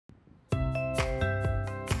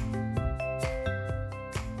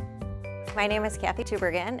My name is Kathy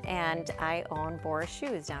Tubergen and I own Borrs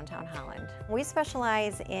Shoes downtown Holland. We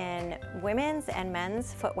specialize in women's and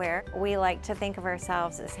men's footwear. We like to think of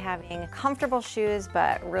ourselves as having comfortable shoes,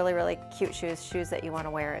 but really cute shoes that you want to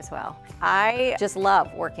wear as well. I just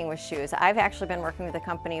love working with shoes. I've actually been working with the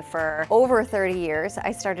company for over 30 years.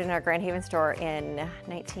 I started in our Grand Haven store in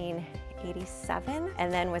 1987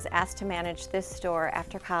 and then was asked to manage this store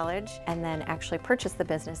after college and then actually purchased the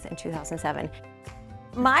business in 2007.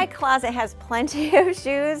 My closet has plenty of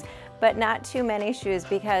shoes, but not too many shoes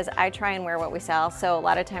because I try and wear what we sell. So a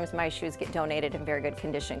lot of times my shoes get donated in very good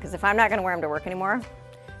condition because if I'm not gonna wear them to work anymore,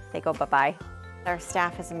 they go bye-bye. Our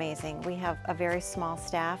staff is amazing. We have a very small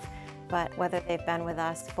staff, but whether they've been with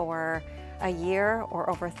us for a year or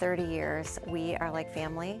over 30 years, we are like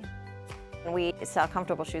family. We sell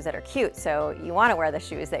comfortable shoes that are cute, so you want to wear the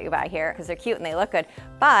shoes that you buy here because they're cute and they look good,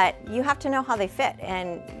 but you have to know how they fit.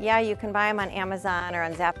 And yeah, you can buy them on Amazon or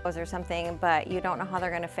on Zappos or something, but you don't know how they're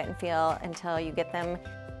going to fit and feel until you get them.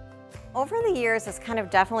 Over the years, it's kind of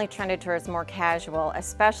definitely trended towards more casual,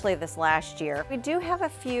 especially this last year. We do have a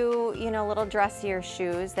few, little dressier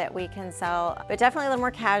shoes that we can sell, but definitely a little more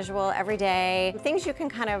casual, everyday. Things you can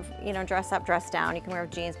kind of, dress up, dress down. You can wear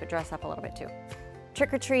jeans, but dress up a little bit too.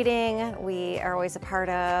 Trick-or-treating, we are always a part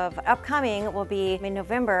of. Upcoming will be in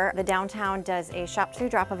November. The downtown does a Shop to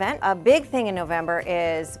Drop event. A big thing in November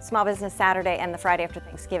is Small Business Saturday and the Friday after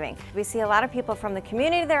Thanksgiving. We see a lot of people from the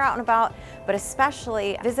community that are out and about, but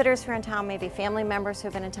especially visitors who are in town, maybe family members who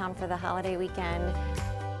have been in town for the holiday weekend.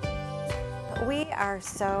 We are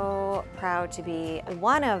so proud to be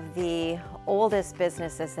one of the oldest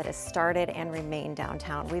businesses that has started and remained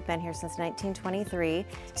downtown. We've been here since 1923.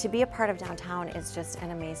 To be a part of downtown is just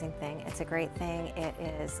an amazing thing. It's a great thing. It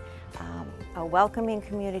is a welcoming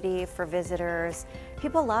community for visitors.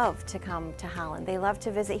 People love to come to Holland. They love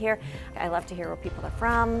to visit here. I love to hear where people are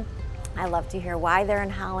from. I love to hear why they're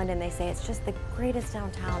in Holland, and they say it's just the greatest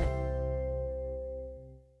downtown.